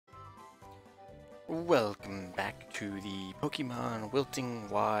Welcome back to the Pokemon Wilting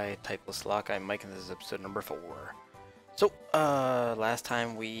Y Typeless Locke. I'm Mike and this is episode number 4. So, last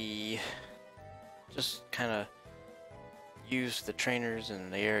time we just kind of used the trainers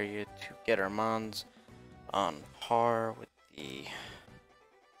in the area to get our Mons on par with the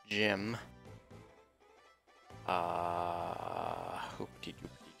gym. Hoopty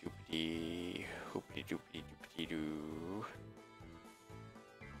doopty doopty, hoopty doopty doopty doo.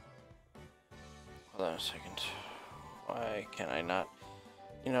 Hold on a second. Why can I not?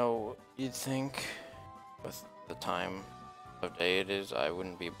 You know, you'd think with the time of day it is, I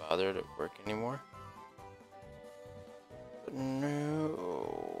wouldn't be bothered at work anymore. But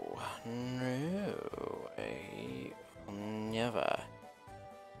no, I'll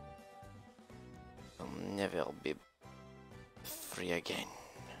never be free again.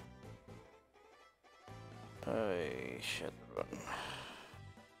 I should run.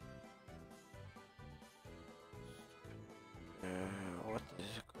 What is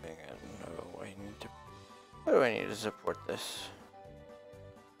going on? No, I need to. Why do I need to support this?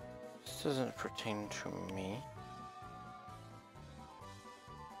 This doesn't pertain to me.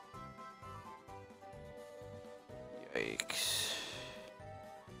 Yikes.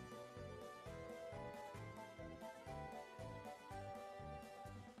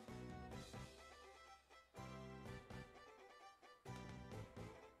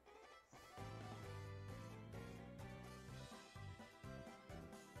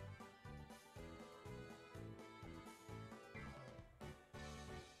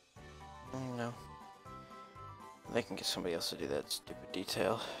 No. They can get somebody else to do that stupid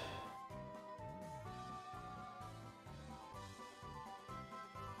detail.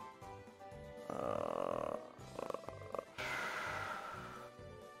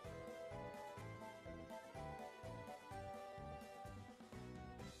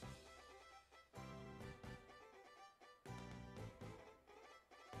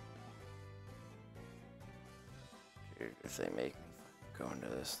 Dude, if they make me go into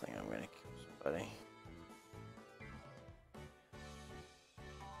this thing, I'm gonna kill somebody.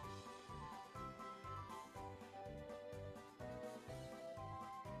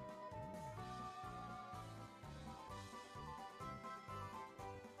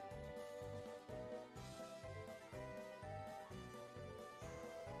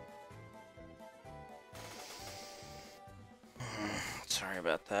 Sorry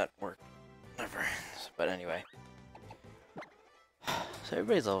about that. Work never ends. But anyway. So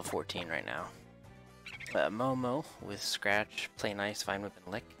everybody's level 14 right now. Momo with Scratch, Play Nice, Fine Whip,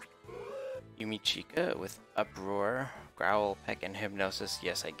 and Lick. Yumichika with Uproar, Growl, Peck, and Hypnosis.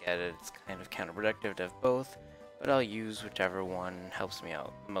 Yes, I get it. It's kind of counterproductive to have both, but I'll use whichever one helps me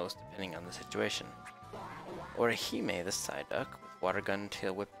out most depending on the situation. Orihime, the Psyduck, with Water Gun,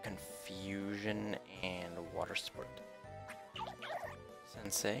 Tail Whip, Confusion, and Water Sport.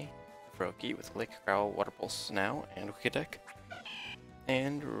 Sensei, Froakie with Lick, Growl, Water Pulse now, and Wicked Deck.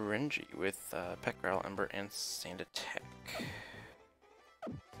 And Renji with Peck, Growl, Ember, and Sand Attack.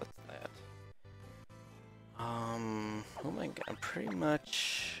 That's that. Oh my god, pretty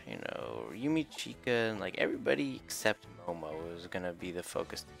much, you know, Yumichika and like everybody except Momo is gonna be the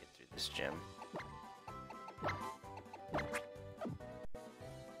focus to get through this gym.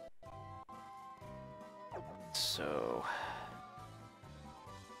 So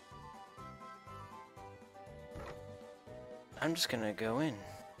I'm just gonna go in.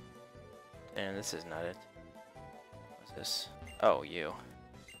 And this is not it. What's this? Oh, you.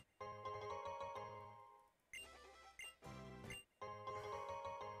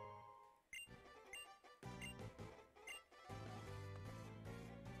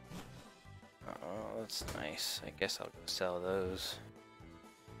 Oh, that's nice. I guess I'll go sell those.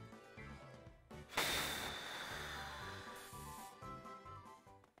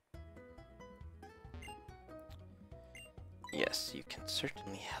 Yes, you can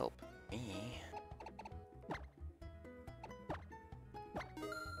certainly help me.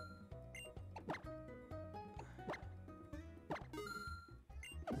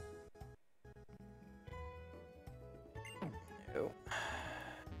 No.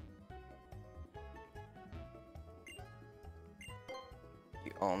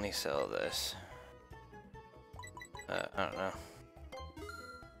 You only sell this. I don't know.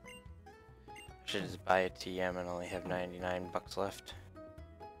 Should just buy a TM and only have 99 bucks left.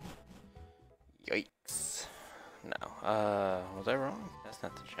 Yikes. No. Was I wrong? That's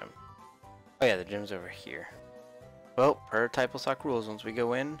not the gym. Oh yeah, the gym's over here. Well, per Typeless Locke rules, once we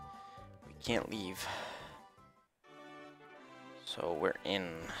go in, we can't leave. So we're in.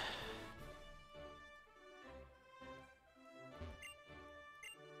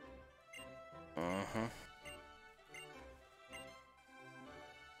 Mm-hmm.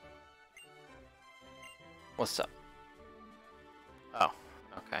 What's up? Oh,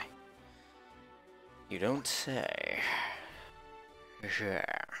 okay. You don't say. Sure.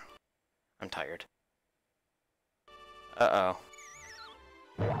 I'm tired. Uh-oh.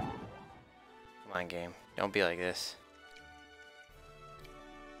 Come on, game. Don't be like this.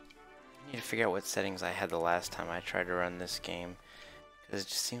 I need to figure out what settings I had the last time I tried to run this game. Because it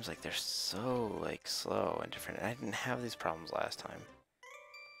just seems like they're so, like, slow and different. I didn't have these problems last time.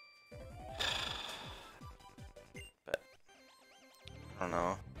 But, I don't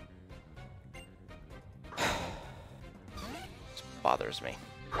know. This bothers me.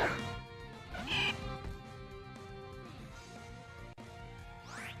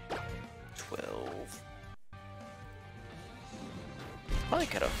 Probably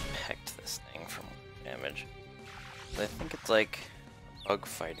could have pecked this thing from damage. But I think it's like a bug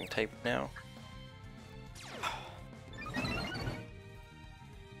fighting type now.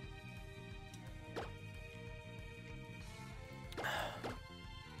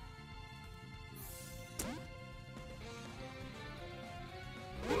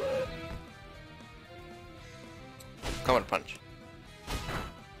 Come on, punch.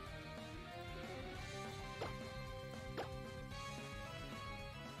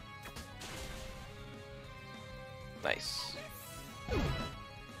 Nice.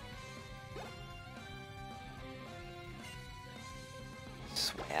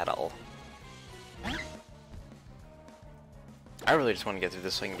 Swaddle. I really just want to get through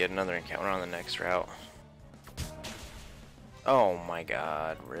this so I can get another encounter on the next route. Oh my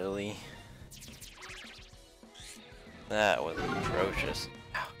god, really? That was atrocious.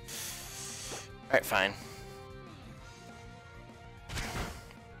 Alright, fine.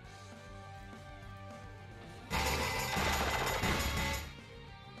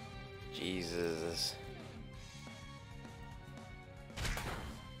 Jesus.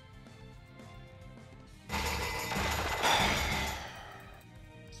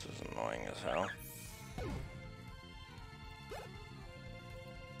 This was annoying as hell.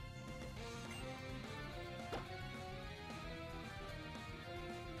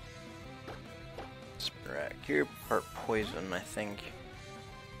 Spirat, you're part poison, I think.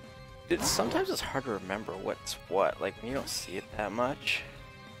 Sometimes it's hard to remember what's what, like when you don't see it that much.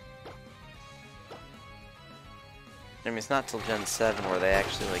 I mean, it's not till Gen 7 where they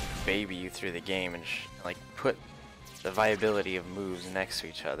actually like baby you through the game and like put the viability of moves next to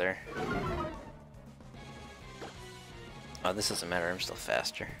each other. Oh, this doesn't matter, I'm still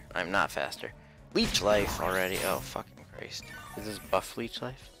faster. I'm not faster. Leech life already, oh fucking Christ. Is this buff leech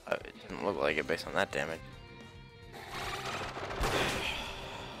life? Oh, it didn't look like it based on that damage.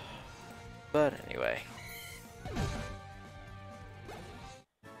 But anyway.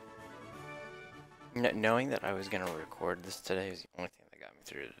 Knowing that I was gonna record this today is the only thing that got me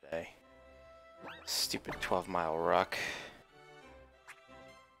through today. Stupid 12-mile ruck.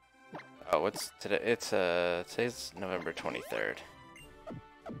 Oh, what's today? It's today's November 23rd.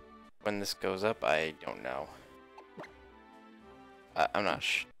 When this goes up, I don't know. I'm not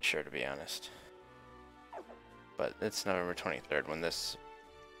sure, to be honest. But it's November 23rd when this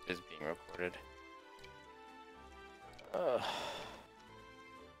is being recorded.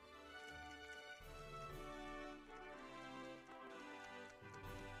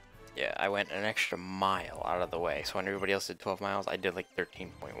 Yeah, I went an extra mile out of the way, so when everybody else did 12 miles, I did like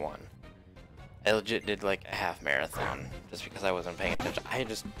 13.1. I legit did like a half marathon, just because I wasn't paying attention.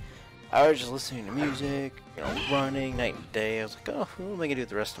 I was just listening to music, you know, running night and day. I was like, oh, what am I gonna do with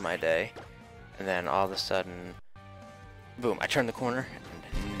the rest of my day? And then all of a sudden, boom, I turned the corner,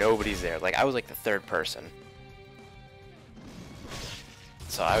 and nobody's there. Like, I was like the third person.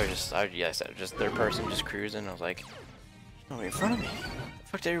 So I said, just third person, just cruising. I was like, nobody in front of me. Where the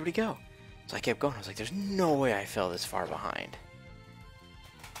fuck did everybody go? So I kept going. I was like, there's no way I fell this far behind.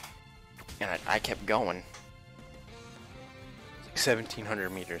 And I kept going. It was like 1,700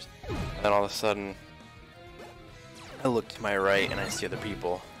 meters. And then all of a sudden, I look to my right and I see other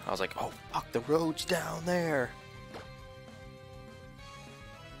people. I was like, oh fuck, the road's down there.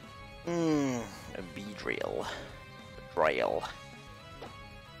 A betrayal. Betrayal.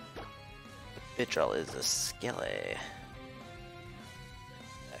 The betrayal is a skelly.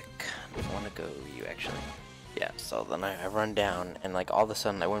 I want to go you actually. Yeah, so then I run down and like all of a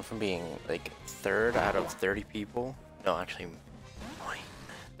sudden I went from being like third out of 30 people, no actually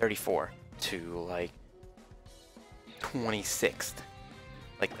 34 to like 26th.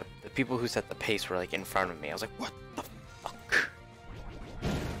 Like the people who set the pace were like in front of me. I was like, what the fuck?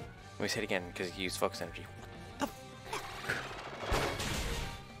 Let me say it again because you use focus energy. What the fuck?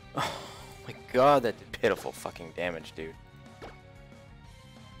 Oh my god, that did pitiful fucking damage, dude.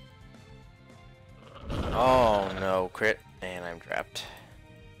 Oh no, crit. And I'm trapped.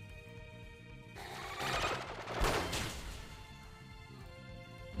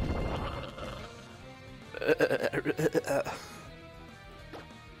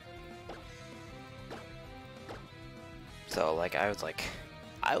 So like I was like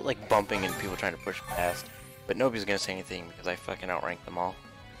bumping into people trying to push past, but nobody's gonna say anything because I fucking outranked them all.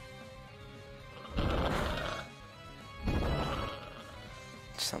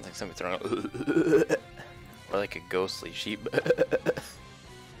 Sounds like somebody throwing a or like a ghostly sheep.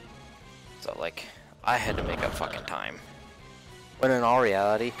 So like I had to make up fucking time. When in all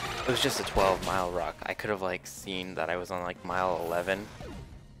reality, it was just a 12-mile rock. I could have like seen that I was on like mile 11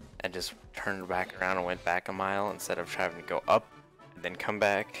 and just turned back around and went back a mile instead of having to go up and then come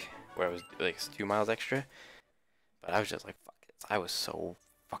back where I was like 2 miles extra. But I was just like, fuck it. I was so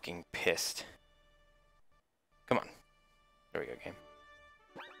fucking pissed. Come on. There we go, game.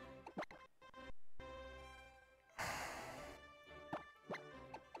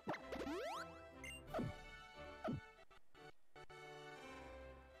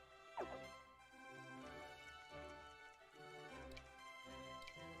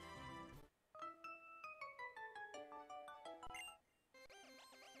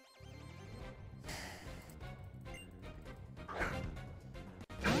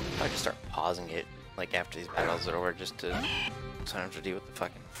 I just start pausing it like after these battles are over just to so I don't have to deal with the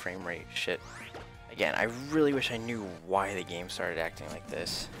fucking frame rate shit. Again, I really wish I knew why the game started acting like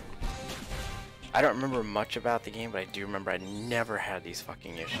this. I don't remember much about the game, but I do remember I never had these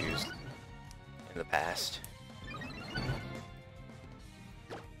fucking issues in the past.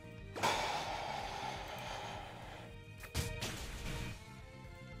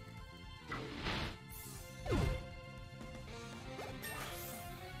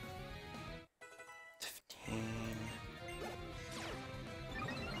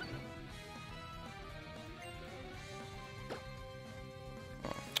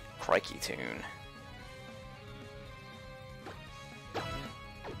 Crikey tune.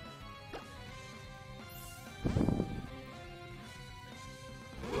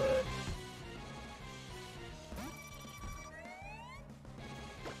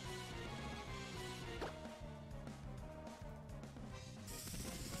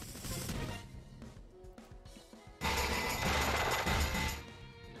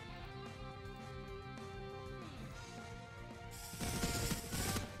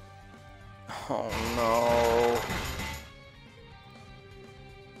 Oh no.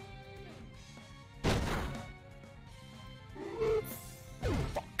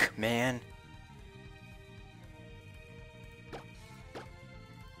 Fuck, man.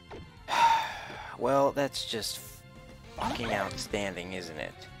 Well, that's just fucking outstanding, isn't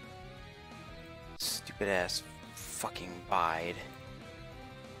it? Stupid ass fucking bide.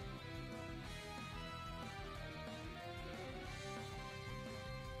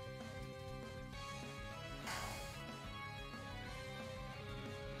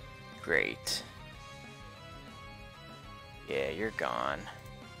 Great. Yeah, you're gone.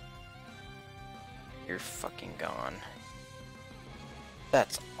 You're fucking gone.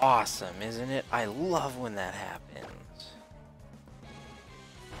 That's awesome, isn't it? I love when that happens.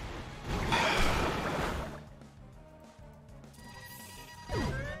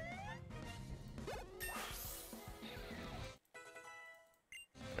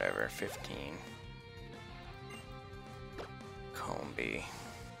 Whatever, 15. Combi.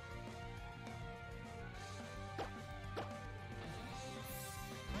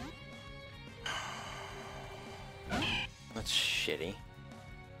 That's shitty.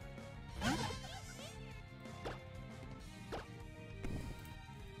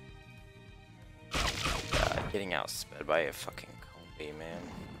 God, getting outsped by a fucking combi, man.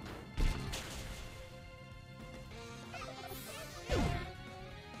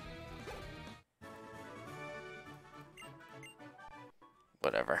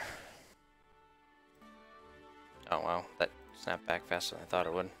 Whatever. Oh well, that snapped back faster than I thought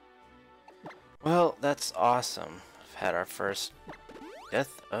it would. Well, that's awesome. I've had our first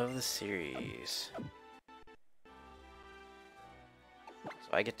death of the series. So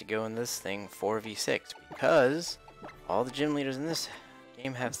I get to go in this thing 4v6 because all the gym leaders in this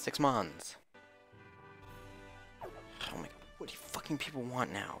game have 6 mons. Oh my god, what do you fucking people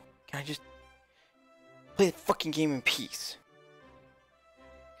want now? Can I just play the fucking game in peace?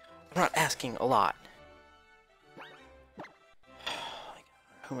 I'm not asking a lot.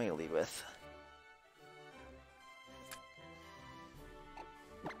 Who am I gonna lead with?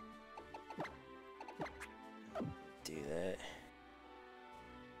 Do that.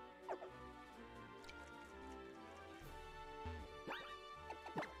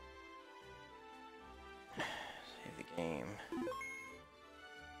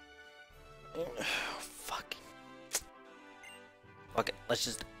 Fuck. Fuck it. Let's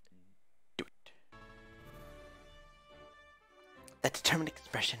just do it. That determined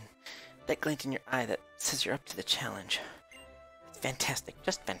expression, that glint in your eye that says you're up to the challenge. It's fantastic.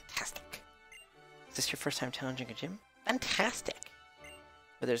 Just fantastic. Is this your first time challenging a gym? Fantastic!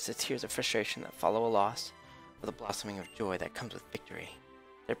 Whether it's the tears of frustration that follow a loss, or the blossoming of joy that comes with victory,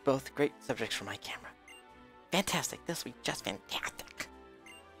 they're both great subjects for my camera. Fantastic! This will be just fantastic!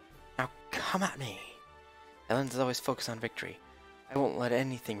 Now come at me! My lens is always focused on victory. I won't let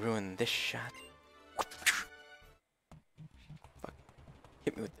anything ruin this shot. Fuck.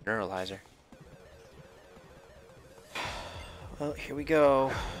 Hit me with the neuralizer. Well, here we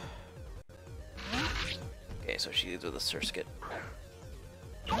go. Okay, so she leads with a Surskit.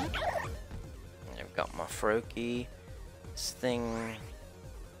 I've got my Froakie. This thing.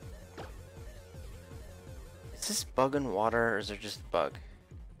 Is this bug in water or is there just bug?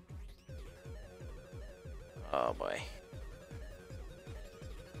 Oh boy.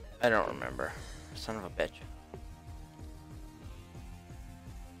 I don't remember. Son of a bitch.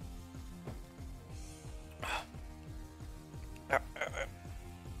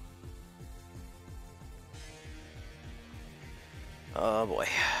 Oh boy.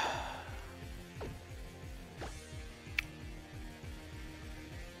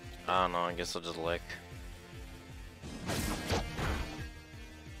 I don't know, I guess I'll just lick.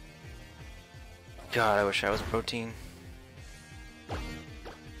 God, I wish I was protein.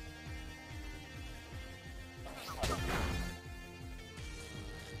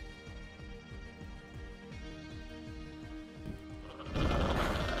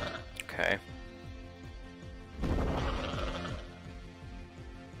 Okay.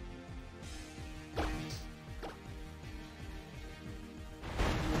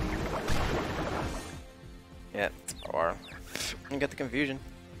 Yeah, or you get the confusion.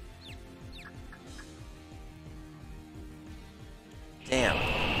 Damn.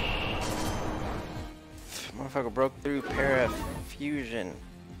 Motherfucker broke through para-fusion.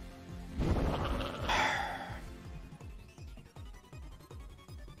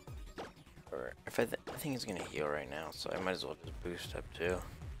 Or if I think he's gonna heal right now, so I might as well just boost up too.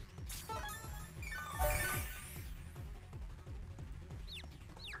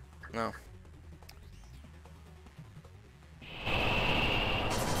 No.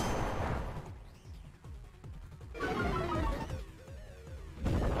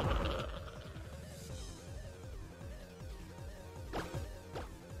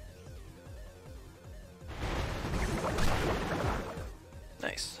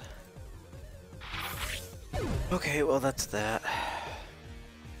 Nice. Okay, well that's that.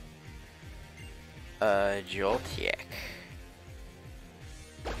 Joltiak.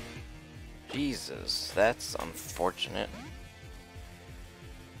 Jesus, that's unfortunate.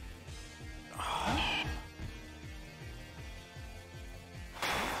 My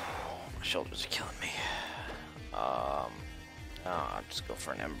shoulders are killing me. I'll just go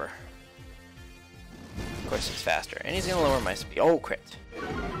for an Ember. Of course he's faster, and he's gonna lower my speed. Oh, crit.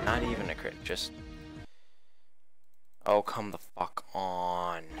 Not even a crit, just... Oh, come the fuck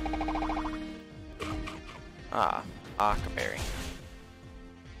on. Ah, Ockaberry.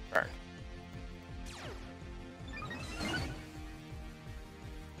 Burn.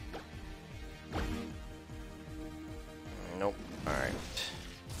 Nope. Alright.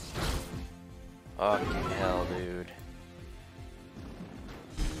 Fucking hell, dude.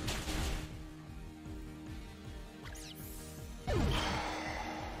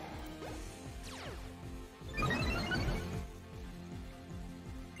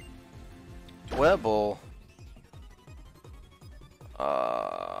 Webble.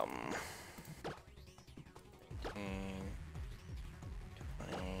 20,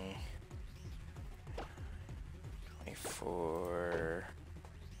 24.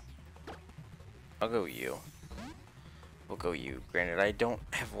 I'll go you. We'll go you. Granted, I don't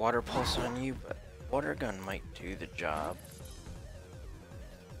have water pulse on you, but water gun might do the job.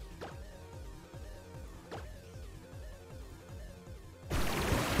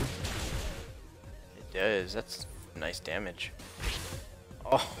 It does. That's nice damage.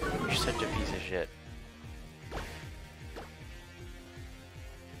 Oh, you're such a piece of shit.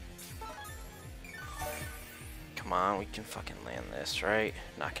 Come on, we can fucking land this, right?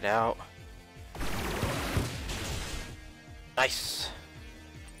 Knock it out. Nice.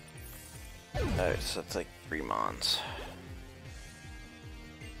 Alright, so that's like 3 mons.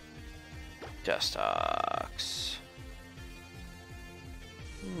 Just sucks.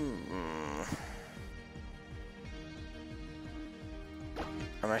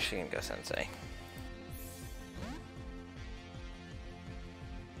 I'm actually gonna go Sensei.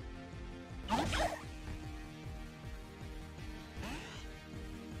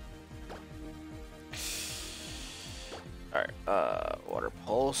 Alright, water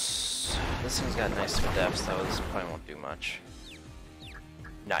pulse. This thing's got nice depths though, this probably won't do much.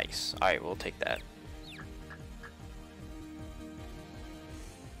 Nice. Alright, we'll take that.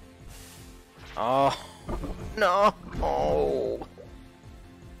 Oh no!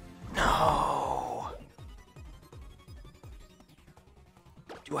 No!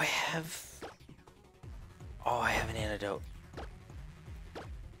 Do I have... Oh, I have an antidote.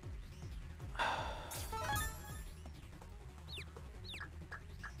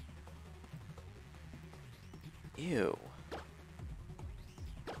 Ew.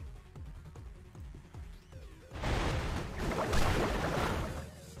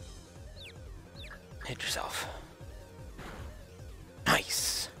 Hit yourself.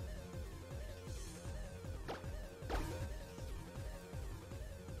 Nice.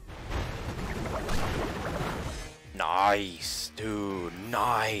 Nice, dude.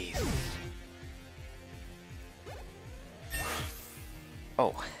 Nice.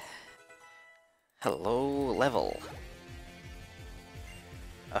 Oh. Hello, level.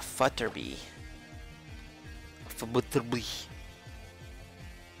 A Futterby. A Futterby.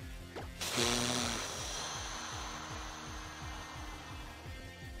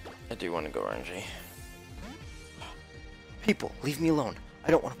 I do want to go RNG. People, leave me alone.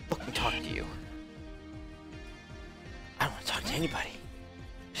 I don't want to fucking talk to you. I don't want to talk to anybody.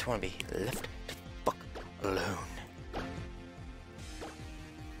 I just want to be left the fuck alone.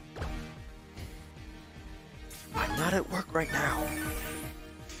 I'm not at work right now.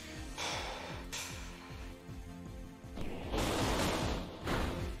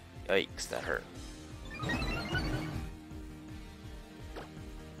 Yikes, that hurt.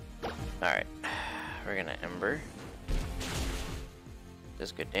 Alright, we're gonna Ember.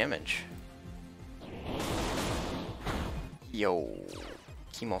 Does good damage. Yo,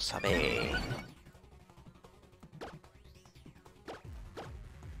 Kimosabe.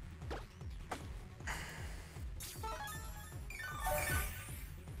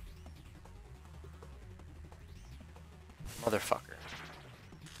 Motherfucker.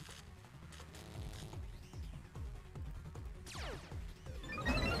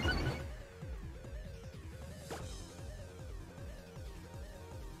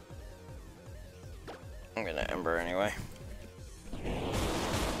 I'm gonna Ember anyway.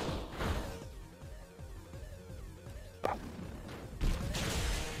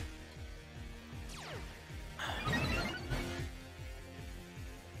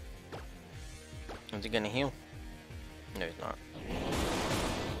 Is he gonna heal? No, he's not.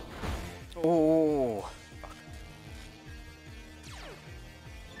 Oh, fuck.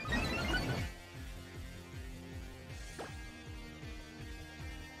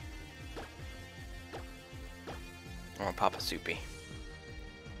 I'm gonna pop a soupy.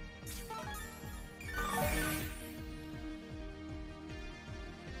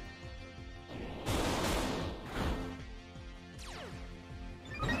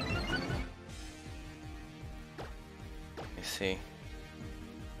 See,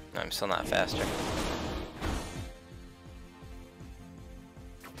 no, I'm still not faster.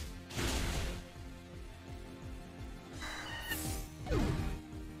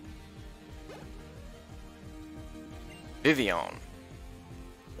 Vivian.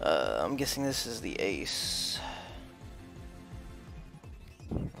 I'm guessing this is the ace.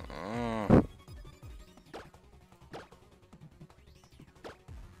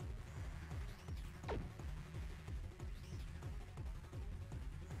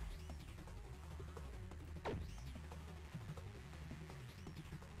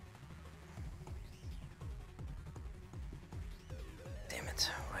 Damn it,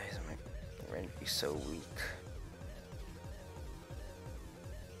 why is my range be so weak?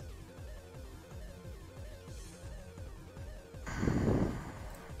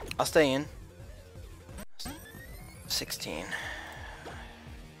 I'll stay in. 16.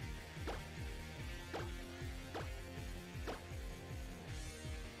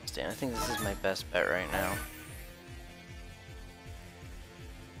 Stay in. I think this is my best bet right now.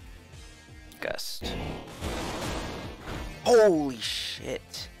 Gust. Holy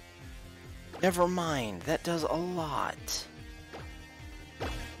shit. Never mind. That does a lot.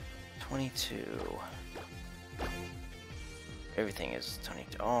 22. Everything is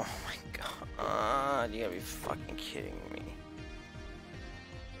 22. Oh my god. You gotta be fucking kidding me.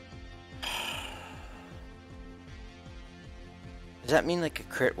 Does that mean like a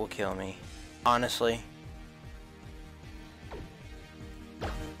crit will kill me? Honestly.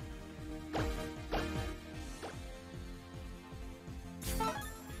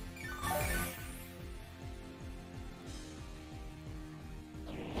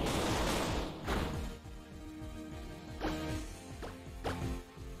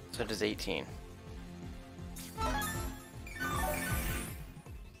 So does 18.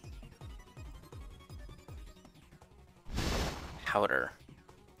 Powder.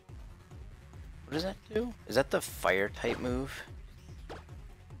 What does that do? Is that the fire type move?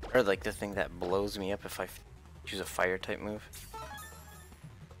 Or like the thing that blows me up if I choose a fire type move?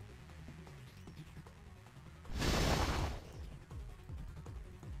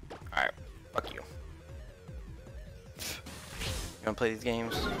 Alright, fuck you. You wanna play these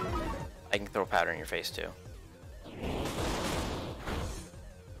games? I can throw powder in your face too.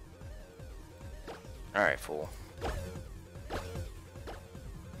 Alright, fool.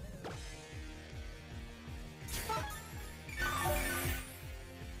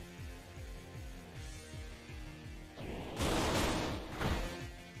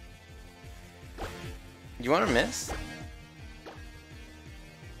 You want to miss?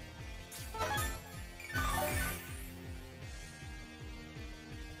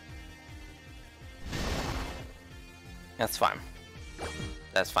 That's fine.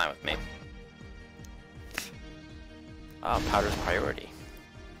 That's fine with me. Powder's priority.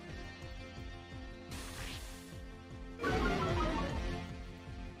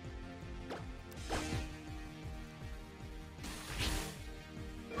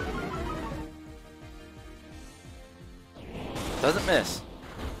 Doesn't miss.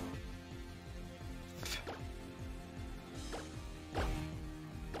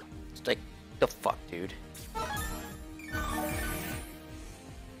 It's like, the fuck, dude.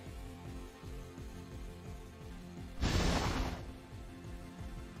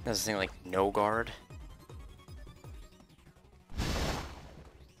 Does this thing like no guard?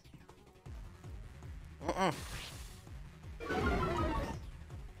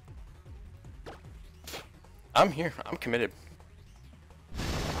 I'm here. I'm committed.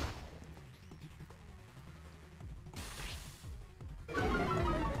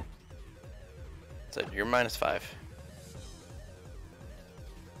 So you're -5.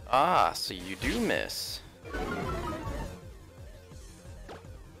 Ah, so you do miss.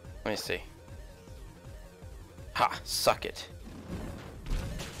 Let me see. Ha! Suck it.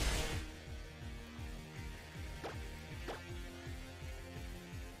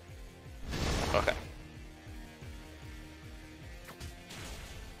 Okay.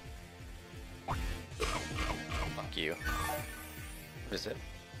 Fuck you. What is it?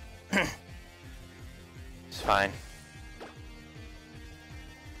 It's fine.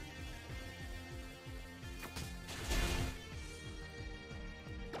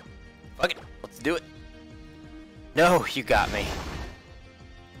 Fuck it. Let's do it. No, you got me.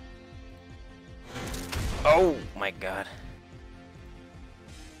 Oh my god.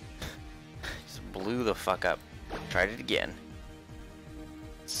 Just blew the fuck up. Tried it again.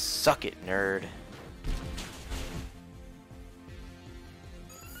 Suck it, nerd.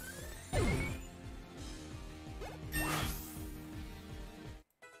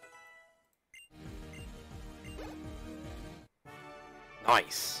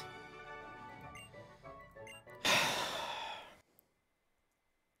 Nice.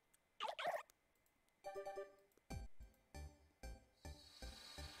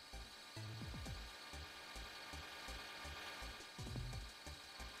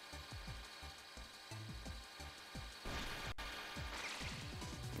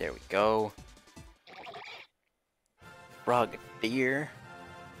 There we go. Frog deer.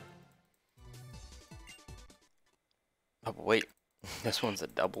 Oh wait, this one's a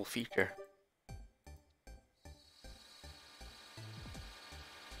double feature.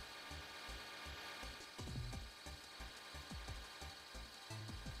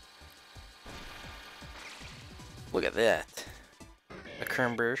 Look at that. A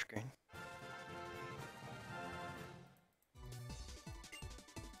Kernberg screen.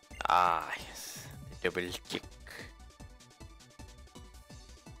 Ah, yes. The double kick.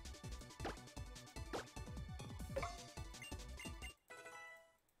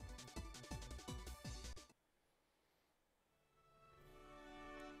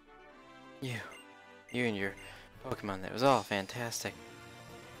 You and your Pokemon, that was all fantastic.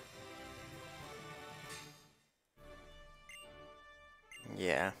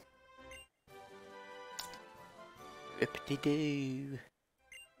 Yeah. Whippity-doo.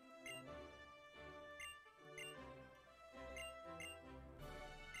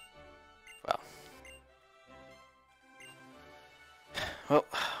 Well,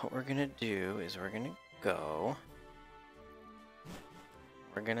 what we're gonna do is we're gonna go.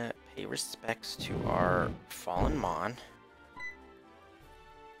 We're gonna pay respects to our fallen Mon.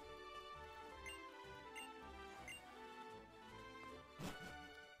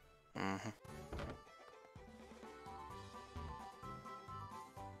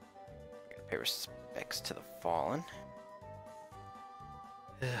 Pay respects to the fallen.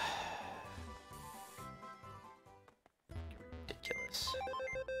 Ridiculous.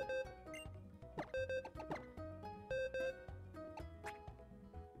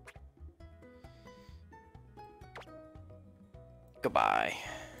 Goodbye.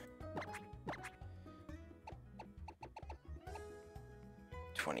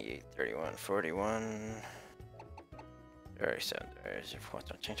 28, 31, 41. 37, 34.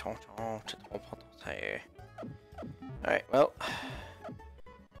 Alright, well.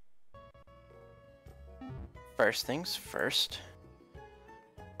 First things first.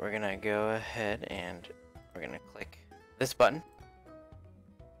 We're gonna go ahead and we're gonna click this button.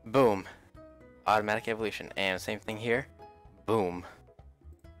 Boom. Automatic evolution. And same thing here. Boom.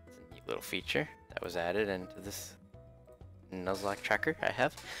 It's a neat little feature that was added into this Nuzlocke tracker I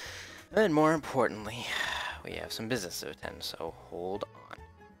have. And more importantly, we have some business to attend, so hold on.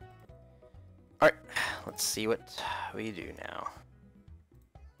 Alright, let's see what we do now.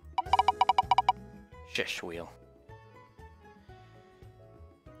 Shish wheel.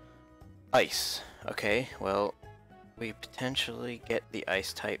 Ice. Okay, well, we potentially get the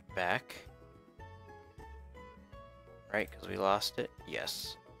ice type back. Right, because we lost it?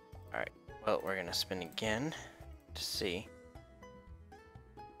 Yes. Alright, well, we're gonna spin again to see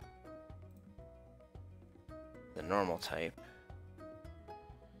the normal type.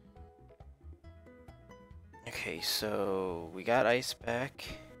 Okay, so we got ice back.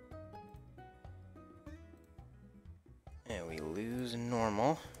 And we lose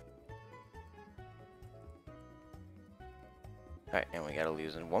normal. Alright, and we gotta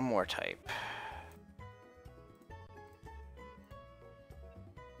lose in one more type.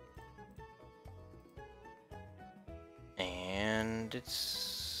 And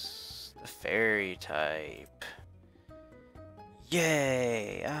it's the fairy type.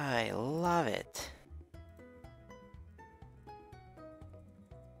 Yay! I love it.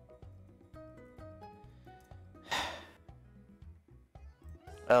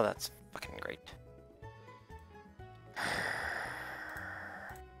 Well, that's fucking great.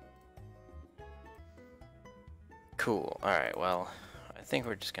 Cool. Alright, well, I think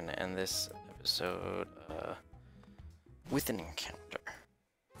we're just gonna end this episode with an encounter.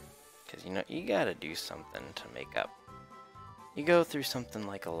 Because, you know, you gotta do something to make up. You go through something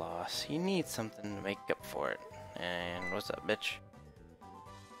like a loss, you need something to make up for it. And what's up, bitch?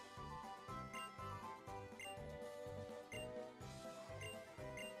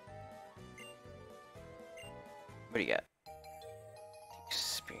 What do you got?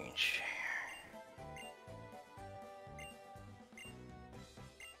 Experience share.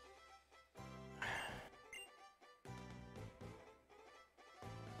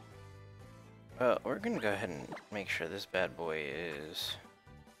 Well, we're gonna go ahead and make sure this bad boy is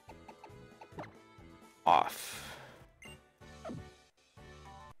off.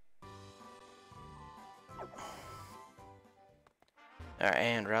 Alright,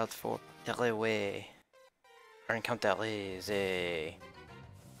 and route 4, Teleway. Or encounter les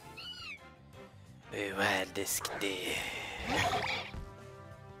wild disc day.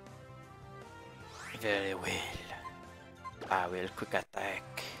 Very well. I will quick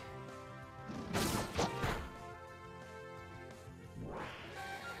attack.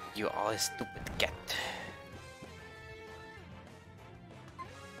 You are a stupid cat.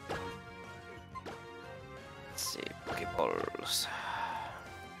 Let's see, Pokeballs.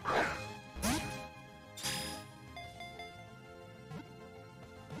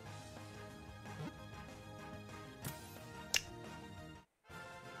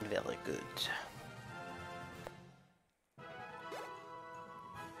 Very good.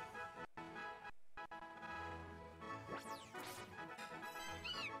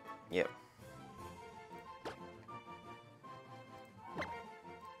 Yep.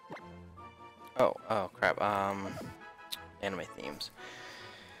 Oh crap. Anime themes.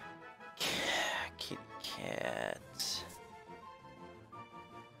 Kitty cat.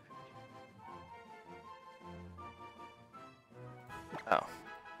 Oh.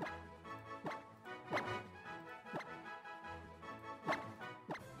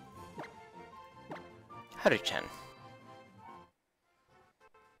 Haru-chan.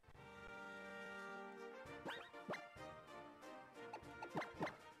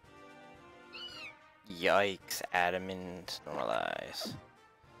 Yikes, adamant, normalize.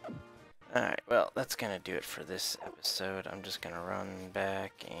 Alright, well, that's gonna do it for this episode. I'm just gonna run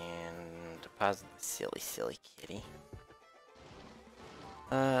back and deposit the silly kitty.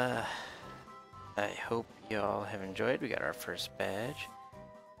 I hope y'all have enjoyed. We got our first badge.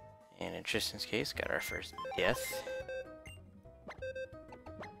 And in Tristan's case, got our first death.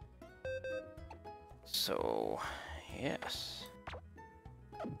 So, yes.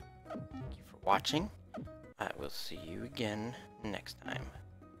 Thank you for watching. I will see you again next time.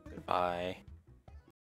 Goodbye.